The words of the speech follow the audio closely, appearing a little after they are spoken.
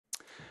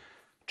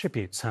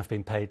Tributes have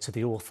been paid to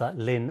the author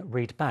Lynne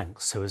Reid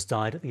Banks, who has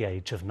died at the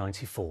age of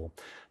 94.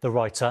 The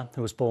writer,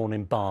 who was born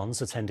in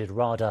Barnes, attended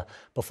RADA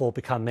before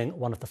becoming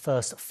one of the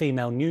first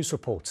female news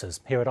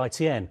reporters here at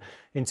ITN,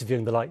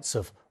 interviewing the likes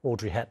of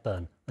Audrey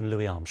Hepburn and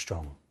Louis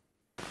Armstrong.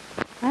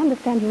 I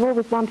understand you've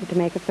always wanted to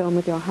make a film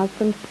with your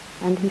husband,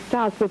 and he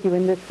stars with you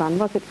in this one.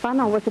 Was it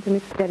fun, or was it an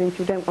experience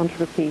you don't want to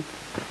repeat?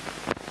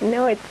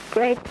 No, it's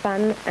great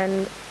fun,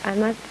 and I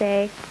must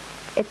say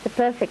it's the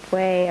perfect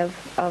way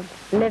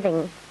of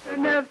living. No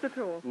nerves at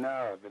all?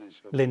 No.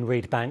 Lynne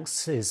Reid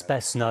Banks is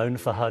best known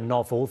for her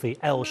novel The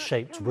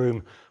L-Shaped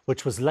Room,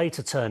 which was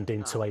later turned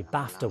into a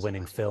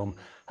BAFTA-winning film.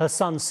 Her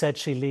son said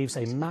she leaves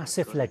a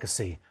massive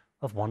legacy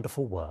of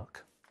wonderful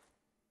work.